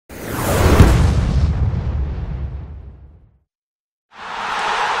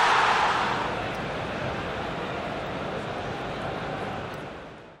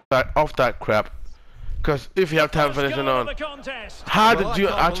off that crap. Because if you have time finishing on, how did you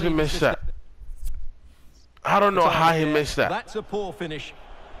actually miss that? I don't know how he missed that. That's a poor finish.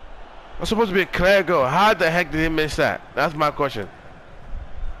 It's supposed to be a clear goal. How the heck did he miss that? That's my question.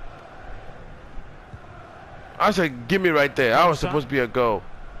 I said, give me right there. I was supposed to be a goal.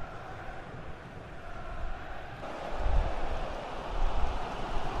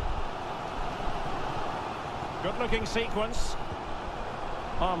 Good looking sequence.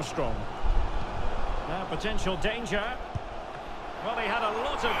 Armstrong. Now potential danger. Well, he had a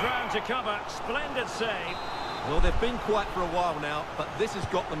lot of ground to cover. Splendid save. Well, they've been quiet for a while now, but this has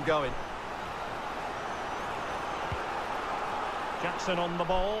got them going. Jackson on the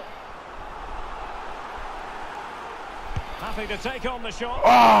ball. Happy to take on the shot.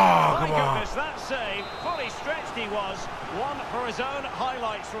 Oh, my come on. goodness, that save. Fully stretched he was. One for his own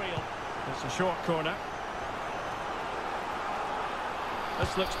highlights reel. It's a short corner.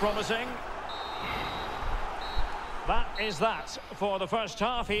 This looks promising. That is that for the first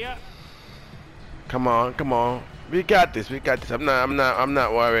half here. Come on, come on. We got this. We got this. I'm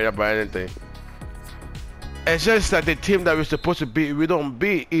not worried about anything. It's just that the team that we're supposed to beat, we don't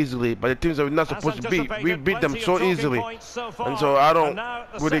beat easily. But the teams that we're not supposed to beat, we beat them so easily. And so I don't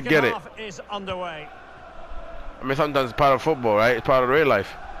really get it. Underway. I mean, sometimes it's part of football, right? It's part of real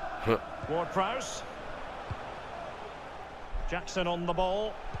life. Ward-Prowse. Jackson on the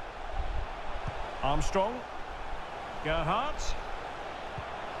ball. Armstrong. Gerhardt.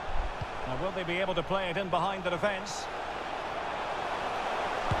 Now, will they be able to play it in behind the defence?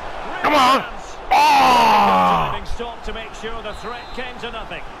 Come on! Oh! Stop to make sure the threat came to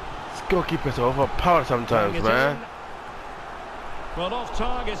nothing. This goalkeeper's overpowered sometimes, man. Well, off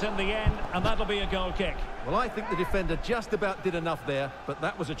target in the end, and that'll be a goal kick. Well, I think the defender just about did enough there, but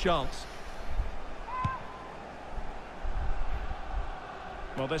that was a chance.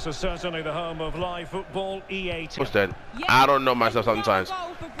 Well, this is certainly the home of live football, ep6. I don't know myself sometimes,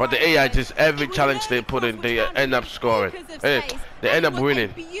 but the AI just every challenge they put in, they end up scoring. Hey, they end up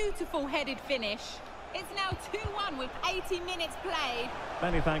winning. Beautiful headed finish. It's now 2-1 with 80 minutes played.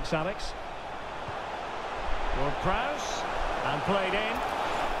 Many thanks, Alex. Ward-Prowse and played in.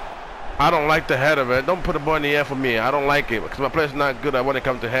 I don't like the head of it. Don't put the ball in the air for me. I don't like it because my play's not good when it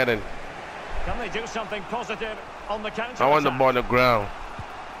comes to heading. Can they do something positive on the counter? I want the ball on the ground.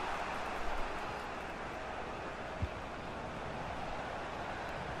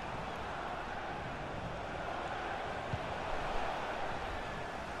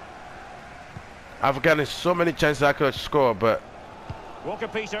 I've gotten so many chances I could score, but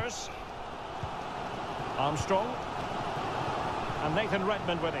Walker-Peters, Armstrong, and Nathan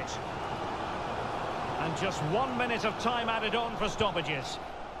Redmond with it. And just 1 minute of time added on for stoppages.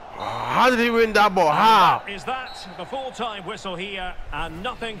 How did he win that ball? How? Is that the full-time whistle here, and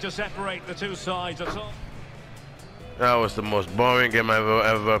nothing to separate the two sides at all? That was the most boring game I've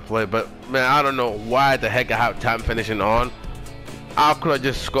ever played. But man, I don't know why the heck I have time finishing on. I could have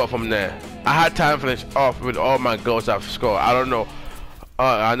just scored from there. I had time finish off with all my goals I've scored. I don't know.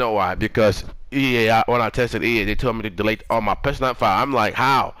 I know why. Because EA, when I tested EA, they told me to delete all my personal file. I'm like,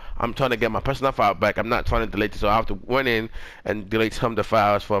 how? I'm trying to get my personal file back. I'm not trying to delete it, so I have to went in and delete some of the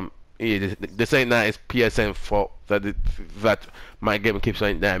files from EA. They say now it's PSN fault that my game keeps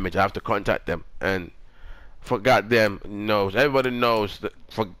saying damage. I have to contact them, and for goddamn knows, everybody knows that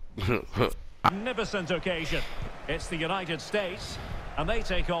for. Magnificent occasion. It's the United States, and they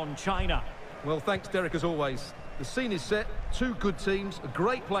take on China. Well, thanks, Derek, as always. The scene is set. Two good teams, a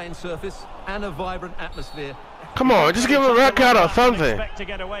great playing surface, and a vibrant atmosphere. Come on, just give him a red card or something. Expect to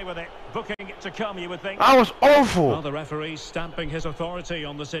get away with it. Booking it to come, you would think. I was awful. Well, the referee stamping his authority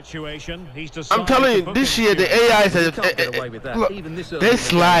on the situation. He's decided. I'm telling you, this year the AI says look, they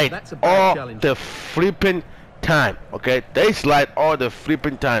slide all the flipping time. Okay, they slide all the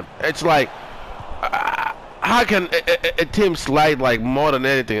flipping time. It's like. How can a team slide like more than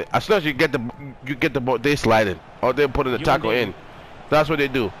anything? As soon as you get the ball, they slide it or they put in the tackle in. That's what they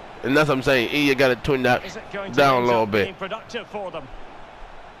do, and that's what I'm saying. You gotta tune that down a little bit. Productive for them.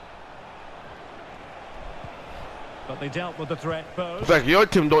 But they dealt with the threat first. It's like your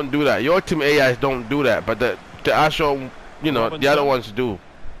team don't do that. Your team AIs don't do that, but the actual, you know, the other ones do.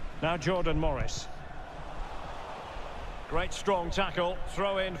 Now Jordan Morris. Great strong tackle.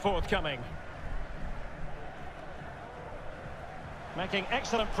 Throw in forthcoming. Making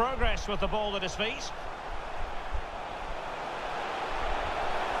excellent progress with the ball at his feet.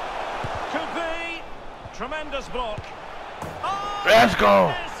 Could be. Tremendous block. Oh, let's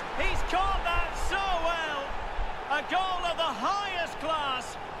go. He's caught that so well. A goal of the highest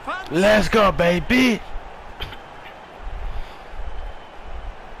class. Fantastic. Let's go, baby.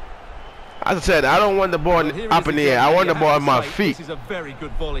 As I said, I don't want the ball up in the air. I want the ball on my feet. This is a very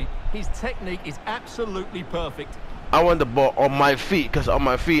good volley. His technique is absolutely perfect. I want the ball on my feet, because on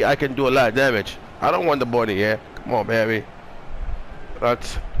my feet I can do a lot of damage. I don't want the ball in the air. Come on, baby.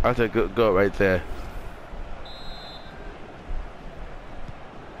 That's a good goal right there.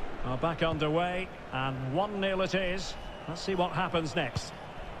 Back underway, and 1-0 it is. Let's see what happens next.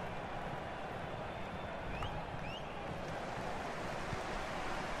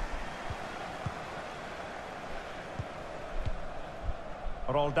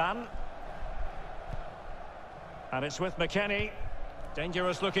 Roldan. And it's with McKennie.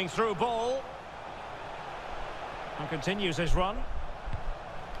 Dangerous looking through ball. And continues his run.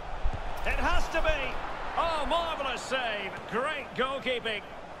 It has to be. Oh, marvellous save. Great goalkeeping.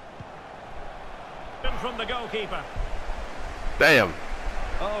 From the goalkeeper. Damn.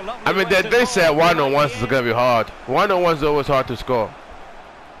 Oh, I mean, they said one-on-ones is going to be hard. One-on-ones is always hard to score.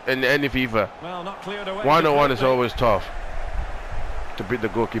 In any FIFA. Well, not cleared away. One-on-one is always tough to beat the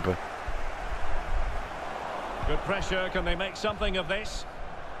goalkeeper. Good pressure. Can they make something of this?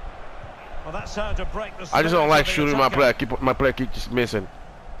 Well, that's how to break the. I just don't like shooting my player. My player keeps just missing.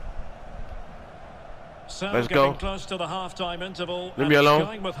 So let's go. Close to the half-time interval. Leave me alone.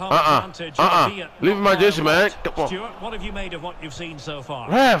 Leave my jersey, man. Come on. Stuart, what have you made of what you've seen so far?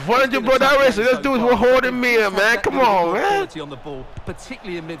 Ref, why don't you put that wrist? Let's do it. We're holding me, man. Come on, man. On the ball,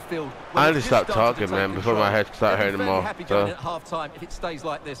 particularly in midfield. I just stopped talking, man, before my head started hurting more. Happy going at half-time if it stays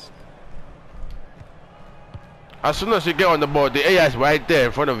like this. As soon as you get on the ball, the AI is right there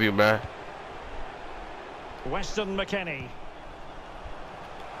in front of you, man. Weston McKennie.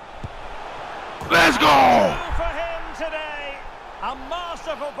 Let's go! For him today, a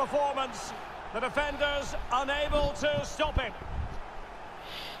masterful performance. The defenders unable to stop him.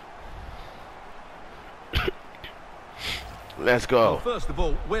 Let's go. Well, first of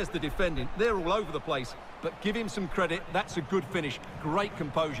all, where's the defending? They're all over the place, but give him some credit. That's a good finish. Great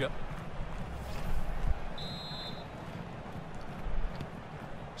composure.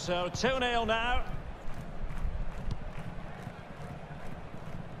 So 2-0 now.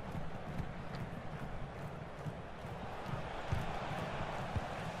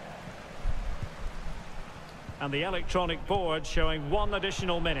 And the electronic board showing 1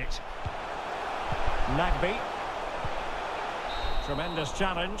 additional minute. Nagby. Tremendous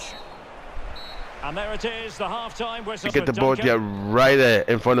challenge. And there it is, the half-time whistle. You get the ball right there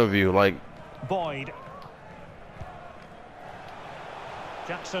in front of you, like. Boyd.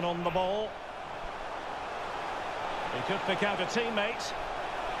 Jackson on the ball. He could pick out a teammate.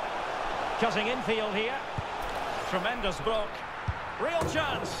 Cutting infield here. Tremendous block. Real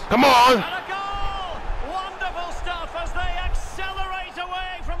chance. Come on. And a goal! Wonderful stuff as they accelerate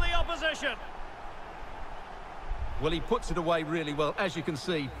away from the opposition. Well, he puts it away really well, as you can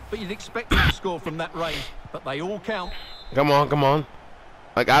see. But you'd expect him to score from that range. But they all count. Come on, come on.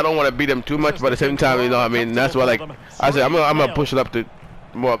 Like, I don't want to beat them too much, but at the same time, you know what I mean? That's why, like, I said, I'm gonna push it up to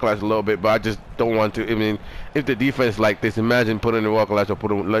more class a little bit, but I just don't want to. I mean, if the defense like this, imagine putting the world class or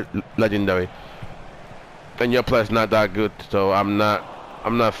putting legendary. And your play's not that good, so I'm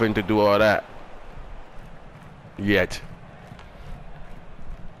not fin to do all that. Yet.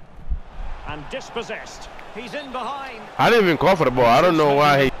 And dispossessed. He's in behind. I didn't even call for the ball. I don't know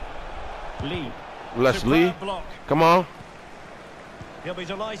why he. Lee. Lee. Come on. He'll be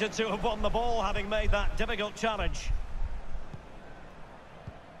delighted to have won the ball, having made that difficult challenge.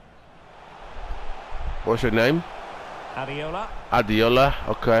 What's your name? Adiola. Adiola.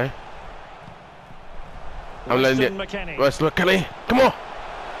 Okay. I'm letting it. Weston McKennie. Come on.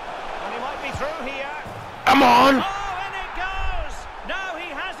 And he might be through here. Come on. Oh, and it goes. Now he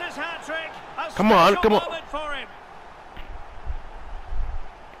has his hat-trick. Come on, come on. For him.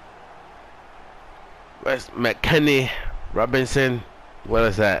 Where's McKennie? Robinson. What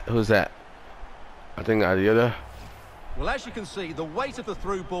is that? Who's that? I think Adiola. Well, as you can see, the weight of the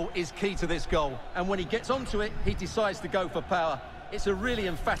through ball is key to this goal. And when he gets onto it, he decides to go for power. It's a really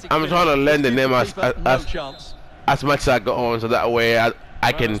emphatic. I'm trying to learn the name as much as I go on, so that way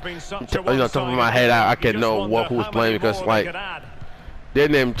I can, you know, top of my head, I can know who's playing, because like their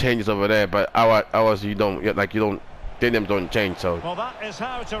name changes over there, but ours you don't, their names don't change. So. Well, that is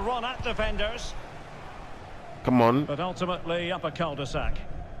how to run at defenders. Come on. But ultimately up a cul-de-sac.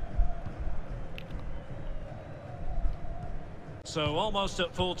 So almost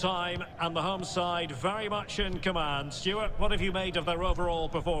at full time, and the home side very much in command. Stuart, what have you made of their overall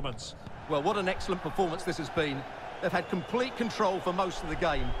performance? Well, what an excellent performance this has been. They've had complete control for most of the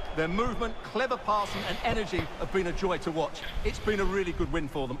game. Their movement, clever passing and energy have been a joy to watch. It's been a really good win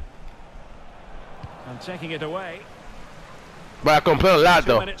for them. And taking it away. But I complain a lot 2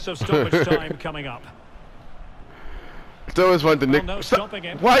 though. minutes of stoppage time coming up. It's always fun to nick. No stopping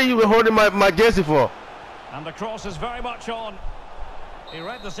him. Why are you holding my jersey for? And the cross is very much on. He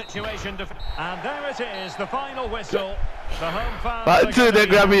read the situation. And there it is, the final whistle. The home fans. Until they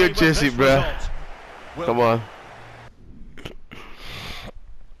grab me your jersey, bro. Well, Come on.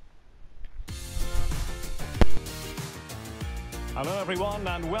 Hello everyone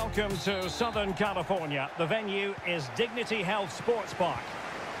and welcome to Southern California. The venue is Dignity Health Sports Park.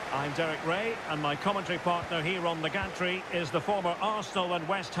 I'm Derek Ray and my commentary partner here on the gantry is the former Arsenal and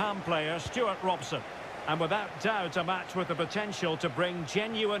West Ham player Stuart Robson. And without doubt a match with the potential to bring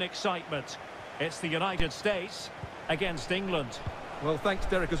genuine excitement. It's the United States against England. Well, thanks,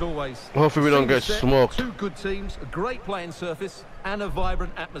 Derek, as always. Hopefully we don't get Set, smoked. Two good teams, a great playing surface, and a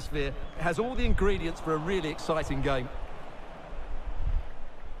vibrant atmosphere. It has all the ingredients for a really exciting game.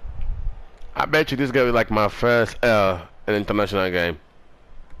 I bet you this is gonna be like my first L in an international game.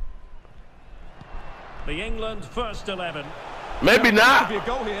 The England first 11. Maybe not. Could be a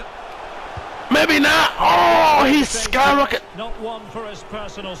goal here. Maybe not. Oh, he's skyrocketed. Not one for his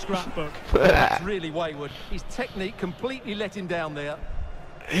personal scrapbook. That's really wayward. His technique completely let him down there.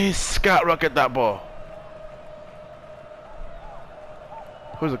 He skyrocketed that ball.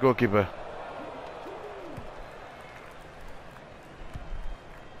 Who's the goalkeeper?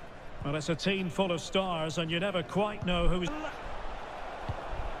 Well, it's a team full of stars and you never quite know who's...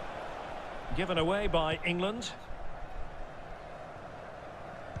 Given away by England.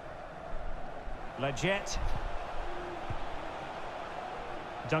 Leggett.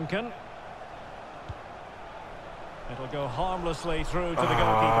 Duncan. It'll go harmlessly through to the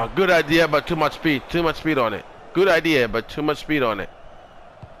goalkeeper. Good idea, but too much speed. Too much speed on it. Good idea, but too much speed on it.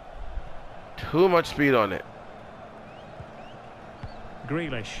 Too much speed on it.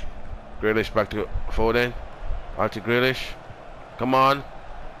 Grealish. Grealish back to Foden. Out to Grealish. Come on.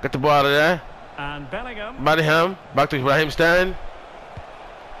 Get the ball out of there. And Bellingham. Bellingham. Back to Raheem Sterling.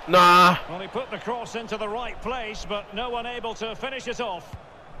 Nah. Well, he put the cross into the right place, but no one able to finish it off.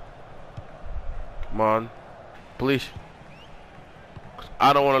 Come on. Please.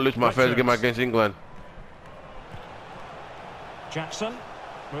 I don't want to lose my first game against England. Jackson.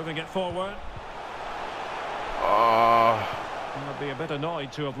 Moving it forward. I'd be a bit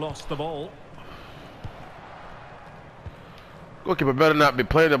annoyed to have lost the ball. Goalkeeper better not be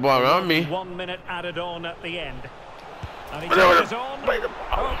playing the ball around me. 1 minute added on at the end. And he takes it on.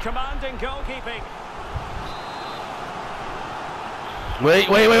 Oh, commanding goalkeeping. Wait.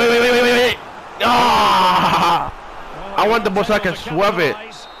 Ah! I want the ball so I can swerve it.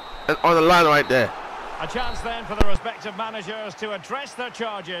 And on the line right there. A chance then for the respective managers to address their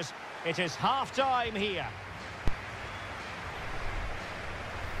charges. It is half-time here.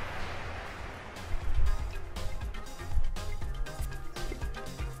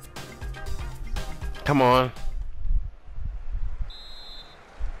 Come on.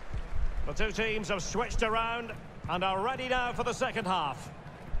 The two teams have switched around and are ready now for the second half.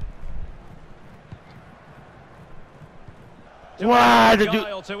 Why did you?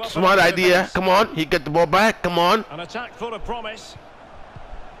 Smart idea. Come on. He get the ball back. Come on. An attack full of promise.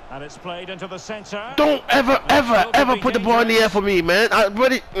 And it's played into the centre. Don't ever put the ball in the air for me, man. I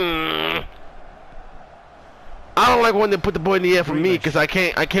don't like when they put the ball in the air for me because I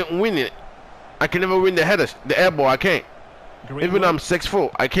can't win it. I can never win the headers, the air ball. I can't. Even though I'm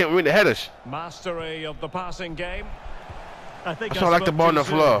 6'4", I can't win the headers. Mastery of the passing game. I think I like the ball on the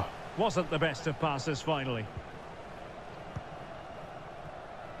floor. Wasn't the best of passes finally.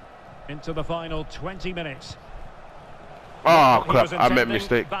 Into the final 20 minutes. Oh crap! I made a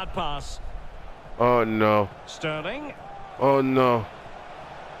mistake. Bad pass. Oh no. Sterling. Oh no.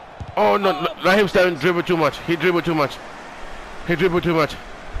 Oh no! Raheem Sterling dribbled too much. He dribbled too much. He dribbled too much.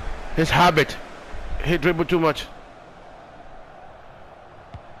 His habit. He dribbled too much.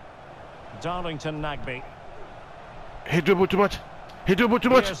 Darlington Nagby. He dribbled too much. He dribbled too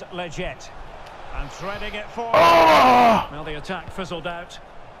much. Here's Leggett. And threading it forward. Oh! Well, the attack fizzled out.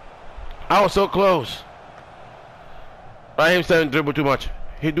 I was so close. Raheem Sterling dribbled too much.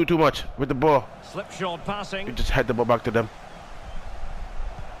 He do too much with the ball. Slipshod passing. He just had the ball back to them.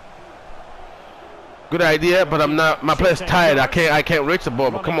 Good idea, but I'm not. My player's tired. I can't reach the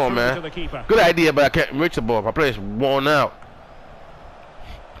ball. But come on, man. Good idea, but I can't reach the ball. My player's worn out.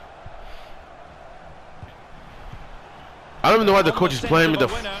 I don't even know why the coach is playing me the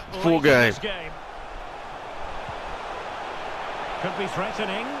full game. Could be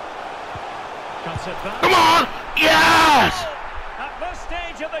threatening. Cuts it back. Come on! Yes! At this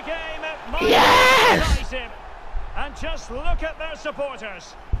stage of the game, it might Yes! be decisive. And just look at their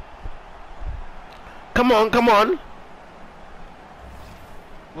supporters. Come on, come on.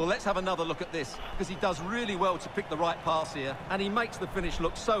 Well, let's have another look at this, because he does really well to pick the right pass here, and he makes the finish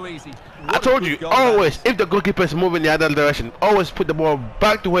look so easy. I told you, always, if the goalkeeper is moving the other direction, always put the ball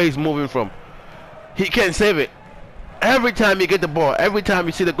back to where he's moving from. He can't save it. Every time you get the ball, every time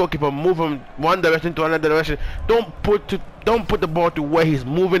you see the goalkeeper move from one direction to another direction, don't put the ball to where he's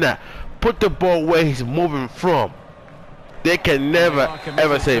moving at. Put the ball where he's moving from. They can never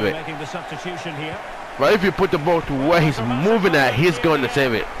ever save it. Making the substitution here. But if you put the ball to where he's moving at, he's going to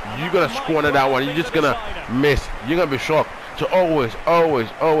save it. You're going to squander that one. You're just going to miss. You're going to be shocked. So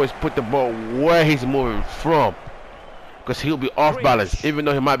always put the ball where he's moving from. Because he'll be off balance. Even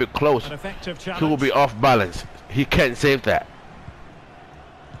though he might be close, he will be off balance. He can't save that.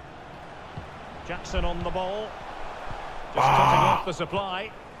 Jackson on the ball. Just cutting off the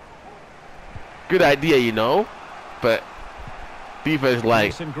supply. Good idea, you know. But FIFA is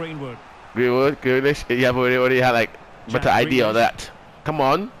like... Greenwood. Goodness, you have already had like better idea on that. Come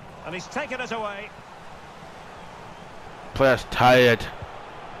on. And he's taken it away. Player's tired.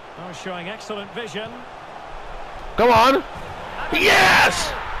 Oh, showing excellent vision. Come on.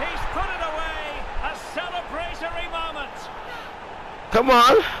 Yes! He's put it away. A celebratory moment. Come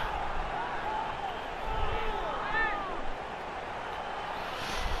on.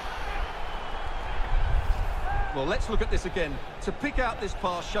 Well, let's look at this again. To pick out this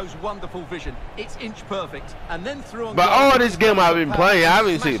pass shows wonderful vision. It's inch perfect. And then through on. But all this game I've been playing, I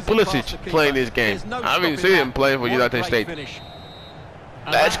haven't seen Pulisic playing this game. I haven't seen him playing for United States.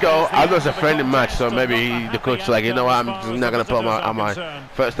 Let's go. I know it's a friendly match, so maybe the coach is like, you know what, I'm just not going to play on my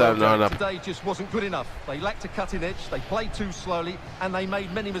first time round up. Today just wasn't good enough. They lacked a cutting edge, they played too slowly, and they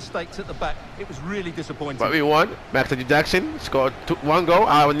made many mistakes at the back. It was really disappointing. But we won. Max Jackson scored 1 goal.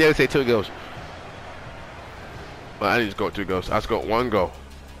 I would nearly say 2 goals. Well, I didn't score 2 goals. I scored 1 goal.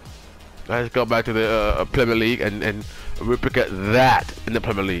 Let's go back to the Premier League and replicate that in the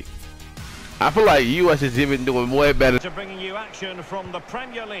Premier League. I feel like US is even doing way better. To bringing you action from the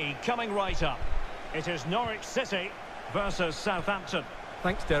Premier League coming right up. It is Norwich City versus Southampton.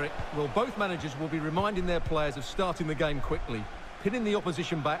 Thanks, Derek. Well, both managers will be reminding their players of starting the game quickly, pinning the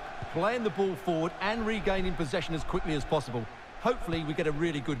opposition back, playing the ball forward and regaining possession as quickly as possible. Hopefully we get a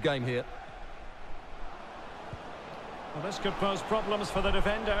really good game here. Well, this could pose problems for the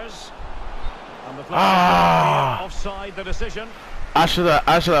defenders. And the players offside the decision. I should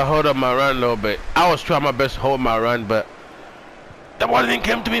have held up my run a little bit. I was trying my best to hold my run, but that one didn't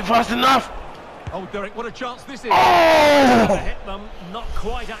come to me fast enough. Oh, Derek, what a chance this is. Oh! Hit them, not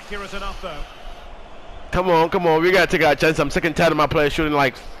quite accurate enough though. Come on, we gotta take our chance. I'm sick and tired of my players shooting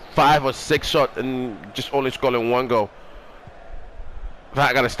like 5 or 6 shots and just only scoring 1 goal.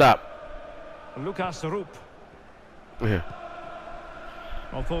 I gotta stop. Lucas Rupp. Yeah.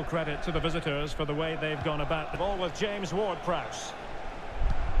 Well, full credit to the visitors for the way they've gone about the ball with James Ward-Prowse.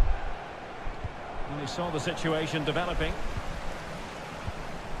 And he saw the situation developing.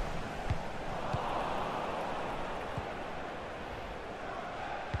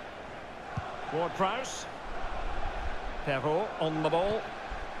 Ward-Prowse. Perrault on the ball.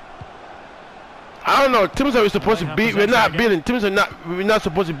 I don't know. Teams are we supposed to beat? We're not beating. Teams are not. We're not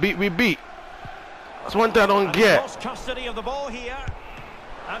supposed to beat. We beat. That's one thing I don't get. Lost custody of the ball here.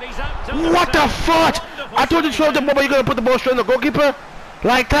 And he's out. What the fuck? I told you to throw the ball, but you're gonna put the ball straight in the goalkeeper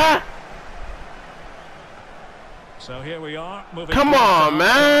like that? So here we are. Moving. Come on,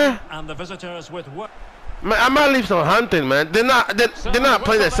 man. And the visitors with work. Man, I might leave some hunting, man. They're not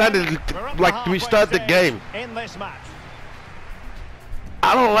playing excited like we start the game. In this match.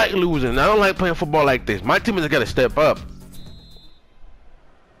 I don't like losing. I don't like playing football like this. My team has got to step up.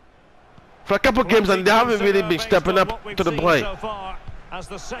 For a couple games, and they haven't really been stepping up to the plate. So far, as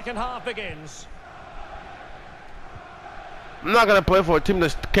the second half begins. I'm not gonna play for a team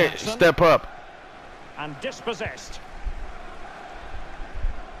that can't step up. And dispossessed.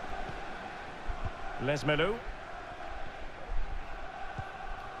 Lesmelou.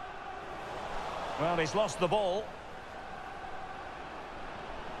 Well, he's lost the ball.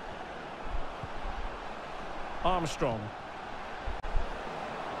 Armstrong.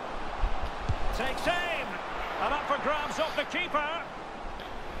 Takes aim. And up for grabs off the keeper.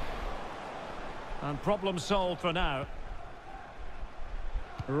 And problem solved for now.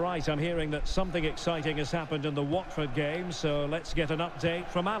 Right, I'm hearing that something exciting has happened in the Watford game, so let's get an update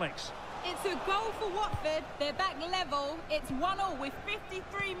from Alex. It's a goal for Watford. They're back level. It's 1-1 with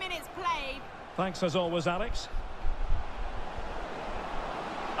 53 minutes played. Thanks as always, Alex.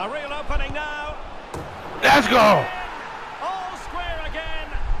 A real opening now. Let's go. All square again.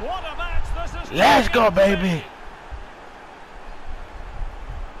 What a match this is. Let's go, baby.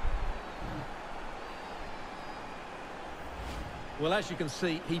 Well, as you can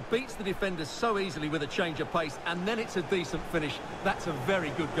see, he beats the defenders so easily with a change of pace, and then it's a decent finish. That's a very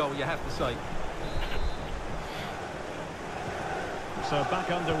good goal, you have to say. So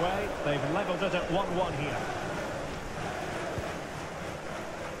back underway. They've levelled it at 1-1 here.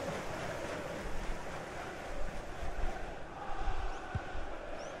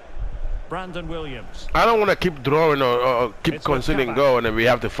 Brandon Williams. I don't want to keep drawing or keep conceding goal, and then we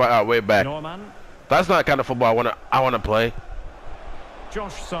have to fight our way back. Norman. That's not the kind of football I want to play.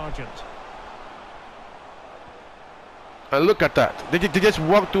 Josh Sargent. And look at that. They just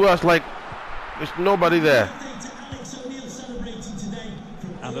walk to us like there's nobody there.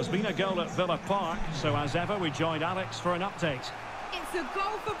 And there's been a goal at Villa Park, so as ever we joined Alex for an update. It's a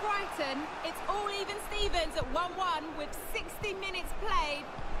goal for Brighton. It's all even Stevens at 1-1 with 60 minutes played.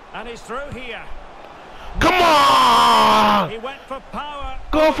 And he's through here. Come on! He went for power.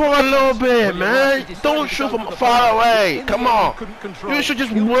 Go for a little bit, man. Don't shoot from far away. Come on. You should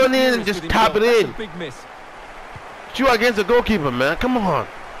just run in and just tap it in. Shoot against the goalkeeper, man. Come on.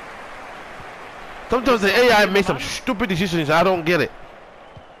 Sometimes the AI makes some stupid decisions. I don't get it.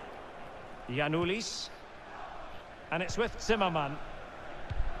 Giannoulis. And it's with Zimmerman.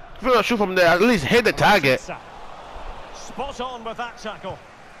 If you're not shoot from there, at least hit the target. Spot on with that tackle.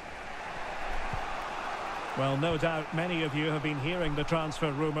 Well, no doubt many of you have been hearing the transfer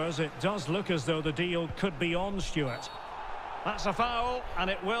rumours. It does look as though the deal could be on, Stuart. That's a foul, and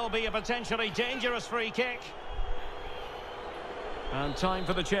it will be a potentially dangerous free kick. And time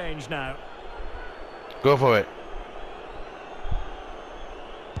for the change now. Go for it.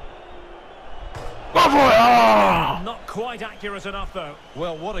 Go for it! Oh! Not quite accurate enough, though.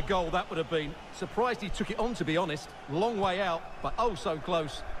 Well, what a goal that would have been. Surprised he took it on, to be honest. Long way out, but oh so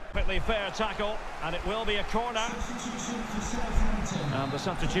close. Perfectly fair tackle, and it will be a corner. And the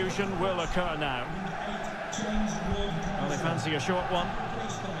substitution will occur now. Well, they fancy a short one.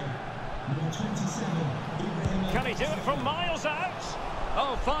 Can he do it from miles out?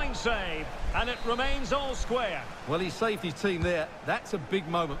 Oh, fine save. And it remains all square. Well, he saved his team there. That's a big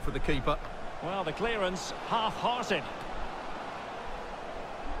moment for the keeper. Well, the clearance half-hearted.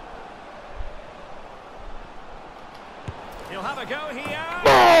 He'll have a go here.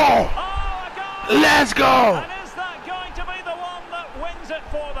 Oh! Oh, a goal! Let's go! And is that going to be the one that wins it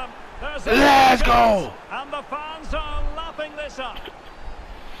for them? Let's go! And the fans are lapping this up.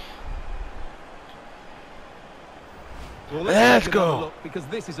 Well, let's take another go! Look, because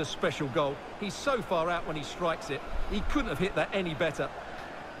this is a special goal. He's so far out when he strikes it. He couldn't have hit that any better.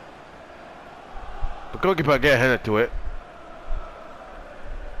 The goalkeeper get handed to it.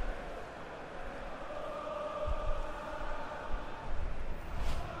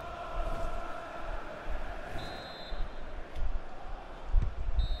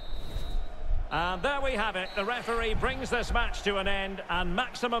 And there we have it. The referee brings this match to an end, and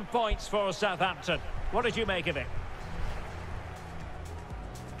maximum points for Southampton. What did you make of it?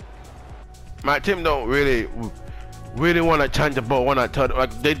 My team don't really want to change the ball, like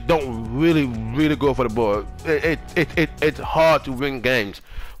they don't really go for the ball. It's hard to win games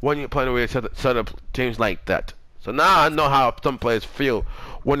when you're playing with certain teams like that. So now I know how some players feel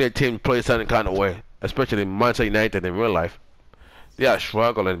when their team plays certain kind of way, especially Manchester United in real life. They are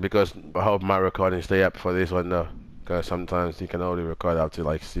struggling because I hope my recording stay up for this one now, because sometimes you can only record up to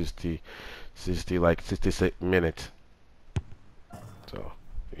like 66 minutes. So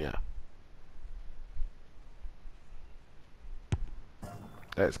yeah.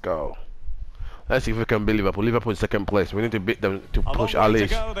 Let's go. Let's see if we can beat Liverpool. Liverpool in second place. We need to beat them to push at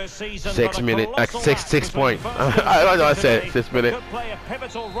least 6 minutes, like 6 points. I don't know. I said 6 minutes.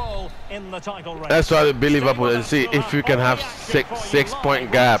 Let's try to beat Liverpool and see if we can have six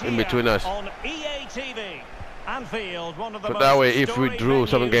point gap in between us. But that way, if we drew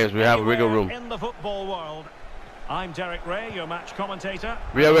 7 games, we have wiggle room. I'm Derek Ray, your match commentator.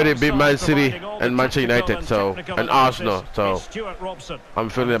 We already beat Man City and Manchester United, so and Arsenal, so I'm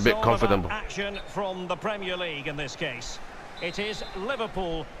feeling a bit comfortable. Action from the Premier League in this case. It is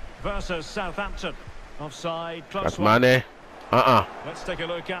Liverpool versus Southampton. Offside, close. That's Mane. Let's take a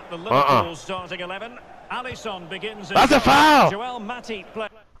look at the Liverpool starting 11. Alisson begins. That's a foul. Joel Matip play.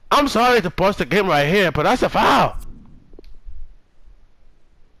 I'm sorry to pause the game right here, but that's a foul.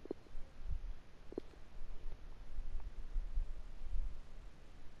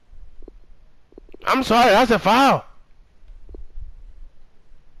 I'm sorry, that's a foul.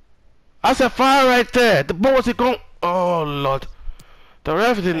 That's a foul right there. The ball was going. Oh Lord, the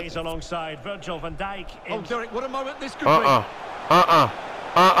ref didn't. He's alongside Virgil van Dijk. Oh, Derek, what a moment this could be.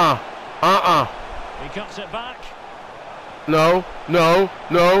 He cuts it back. No. Can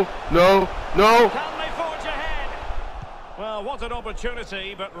they forge ahead? Well, Well, what an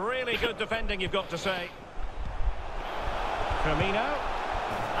opportunity, but really good defending, you've got to say. Firmino.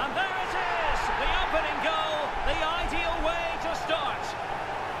 And there it is! The opening goal, the ideal way to start.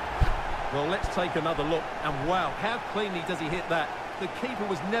 Well, let's take another look. And wow, how cleanly does he hit that? The keeper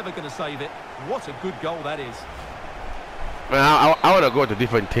was never going to save it. What a good goal that is. Man, I want to go to a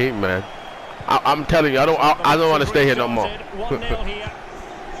different team, man. I'm telling you, I don't want to stay here no more. 1-0 here.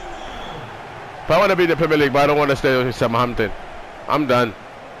 If I want to be in the Premier League, but I don't want to stay in Southampton. I'm done.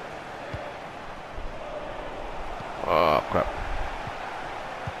 Oh, crap.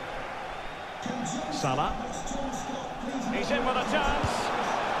 Salah. He's in with a chance.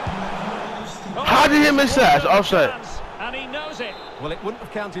 Oh, How did he miss that? It's offside. And he knows it. Well, it wouldn't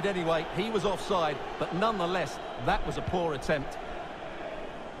have counted anyway. He was offside, but nonetheless, that was a poor attempt.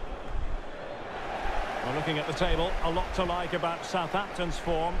 Well, looking at the table, a lot to like about Southampton's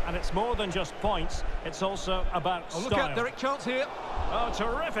form, and it's more than just points, it's also about style. Look out, Derek, chance here. Oh,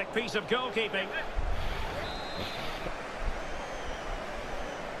 terrific piece of goalkeeping.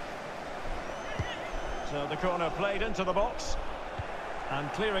 So the corner played into the box, and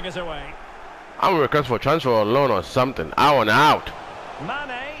clearing is away. I'm requesting for transfer or loan or something. I want out.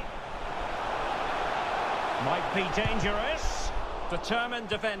 Mane. Might be dangerous. Determined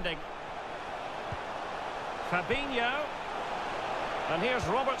defending. Fabinho. And here's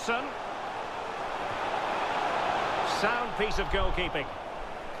Robertson. Sound piece of goalkeeping.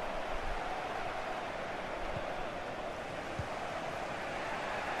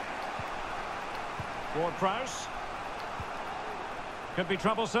 Ward-Prowse. Could be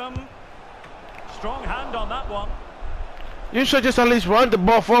troublesome. Strong hand on that one. You should just at least run the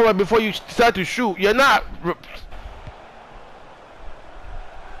ball forward before you start to shoot. You're not.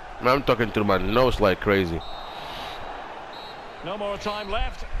 I'm talking through my nose like crazy. No more time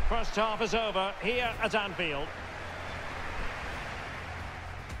left. First half is over here at Anfield.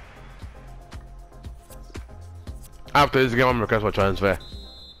 After this game, I'm requesting for transfer.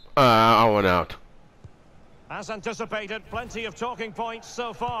 I want out. As anticipated, plenty of talking points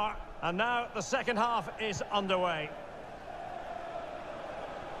so far. And now the second half is underway.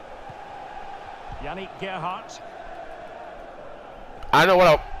 Yannick Gerhardt. I know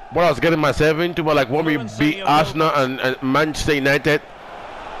what I was getting myself into, but like when we beat Arsenal and Manchester United,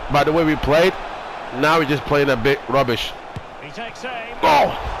 by the way we played, now we're just playing a bit rubbish. He takes aim. Oh!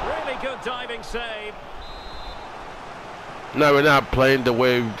 Really good diving save. No, we're not playing the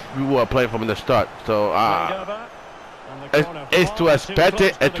way we were playing from the start. So it's to expect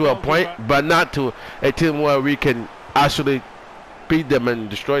it and to a point, but not to a team where we can actually beat them and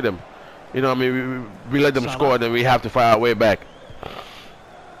destroy them. You know what I mean? We let them score and then we have to fight our way back.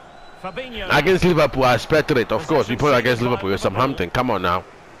 Fabinho. Against Liverpool, I expected it. Of course, we put against Liverpool with Southampton. Come on now.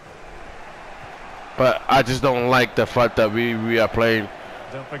 But I just don't like the fact that we are playing.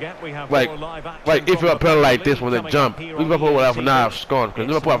 Don't forget we have like if you were playing like this from the jump, Liverpool would have not scored because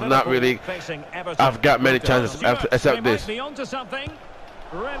Liverpool have not really got many chances except this. Really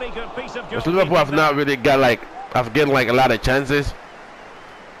good piece of because Liverpool have not really got have getting a lot of chances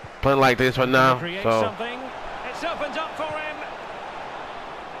playing like this right now. So it's opened up for him.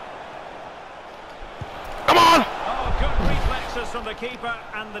 Come on! Oh, good reflexes from the keeper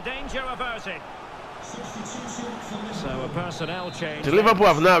and the danger averted. So a personnel change. The Liverpool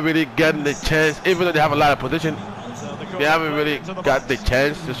have not really gotten the chance, even though they have a lot of position. They haven't really got the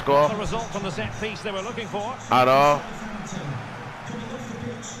chance to score. The result from the set piece they were looking for. At all.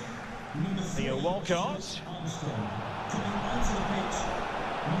 Theo Walcott.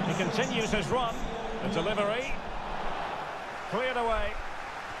 He continues his run. The delivery. Cleared away.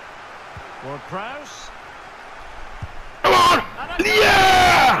 Ward-Prowse. Come on!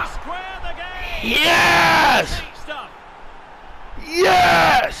 Yeah! Square the game. Yes!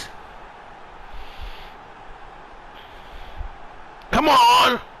 Yes! Come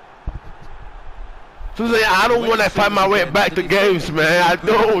on! Susan, I don't want to find my way back to games, man. I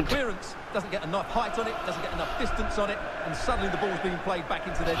don't. Clearance doesn't get enough height on it, doesn't get enough distance on it, and suddenly the ball's being played back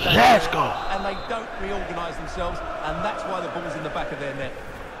into their danger. Let's go. And they don't reorganise themselves, and that's why the ball's in the back of their net.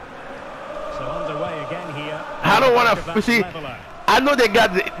 So underway again here. I don't want to see. I know they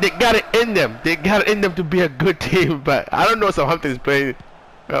got it in them. They got it in them to be a good team, but I don't know Southampton is playing.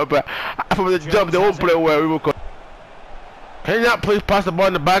 But from the jump, they won't play well. We will. Can you not please pass the ball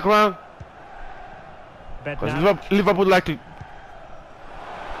in the background? Because Liverpool like to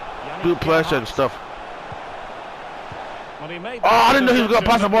do pressure and stuff. Well, oh, I didn't know he was going to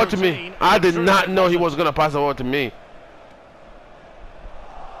pass the ball to me. I did not know he was going to pass the ball to me.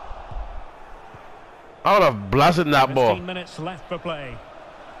 I would have blasted that ball. 15 minutes left for play.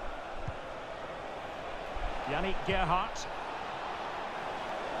 Yannick Gerhardt.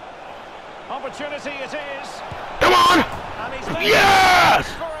 Opportunity it is. Come on! And he's made Yes!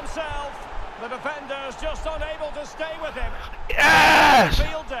 it for himself. The defender's just unable to stay with him. Yes!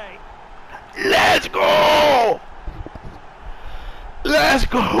 Field day. Let's go! Let's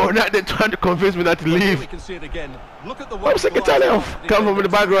go! Now they're trying to convince me not to leave. We can see it again. Look at the way I'm sick of telling them. Come from the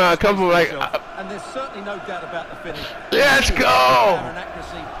background. Come from like. And there's certainly no doubt about the finish. Let's go! And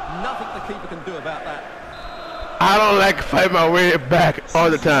accuracy. Nothing the keeper can do about that. I don't like fighting my way back all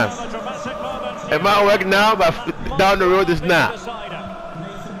the time. It might work now, but down the road it's not.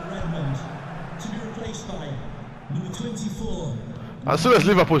 As soon as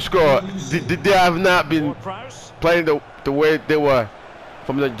Liverpool score, they have not been playing the way they were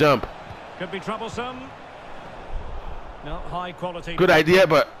from the jump. Could be troublesome. No, high quality. Good idea,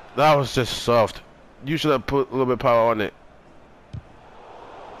 but that was just soft. You should have put a little bit of power on it.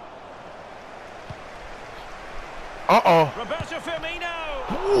 Uh-oh. Roberto Firmino.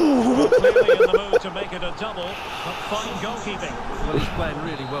 Clearly in the mood to make it a double, but fine goalkeeping. Well, he's playing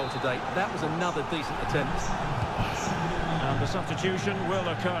really well today. That was another decent attempt. And the substitution will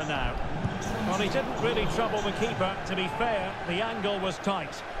occur now. Well, he didn't really trouble the keeper. To be fair, the angle was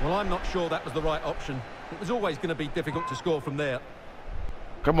tight. Well, I'm not sure that was the right option. It was always going to be difficult to score from there.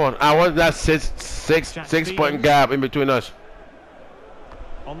 Come on, I want that six point gap in between us.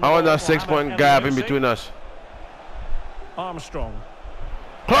 I want that 6-point gap in between us. Armstrong.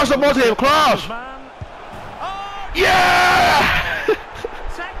 Cross the ball to him, cross! Oh, Yeah!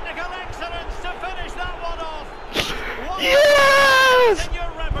 technical excellence to finish that one off. What Yes! in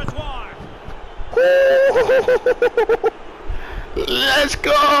your repertoire? Let's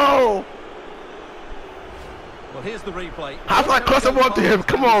go! Well, here's the replay. How do I cross the ball to him?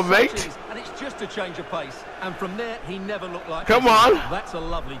 Come on, mate. And it's just a change of pace. And from there, he never looked like... Come on. That's a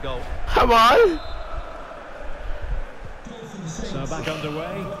lovely goal. Come on! So back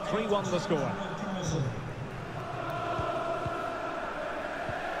underway, 3-1 the score.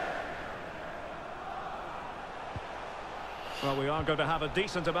 Well, we are going to have a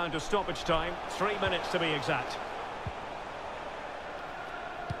decent amount of stoppage time, 3 minutes to be exact.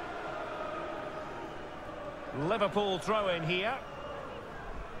 Liverpool throw in here.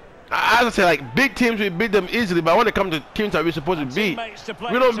 As I say, like, big teams, we beat them easily, but when it comes to teams that we're supposed to beat,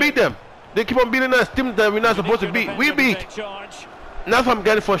 we don't beat them. They keep on beating us, teams that we're not supposed to beat. We beat. Now I'm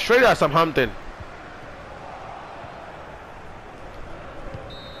getting frustrated at Southampton.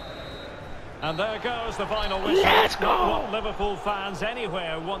 And there goes the final whistle. Let's go! Not what Liverpool fans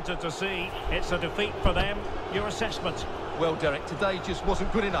anywhere wanted to see. It's a defeat for them. Your assessment? Well, Derek, today just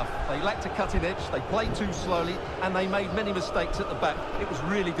wasn't good enough. They lacked a cutting edge, they played too slowly, and they made many mistakes at the back. It was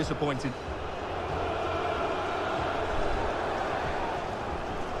really disappointing.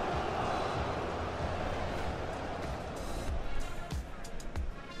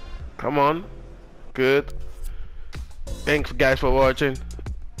 Come on. Good. Thanks, guys, for watching.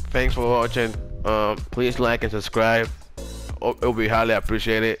 Thanks for watching. Please like and subscribe. It will be highly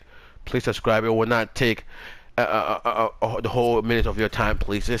appreciated. Please subscribe. It will not take the whole minute of your time.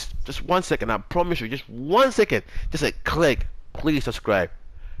 Please, just 1 second. I promise you, just 1 second. Just a click. Please subscribe.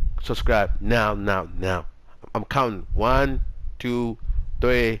 Subscribe now. I'm counting 1, 2,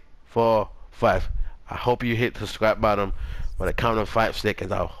 3, 4, 5. I hope you hit the subscribe button. When I count on 5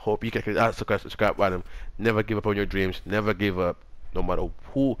 seconds, I hope you can hit that subscribe button. Never give up on your dreams. Never give up. No matter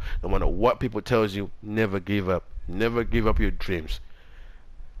who, no matter what people tells you, never give up. Never give up your dreams.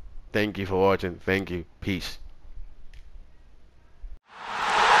 Thank you for watching. Thank you. Peace.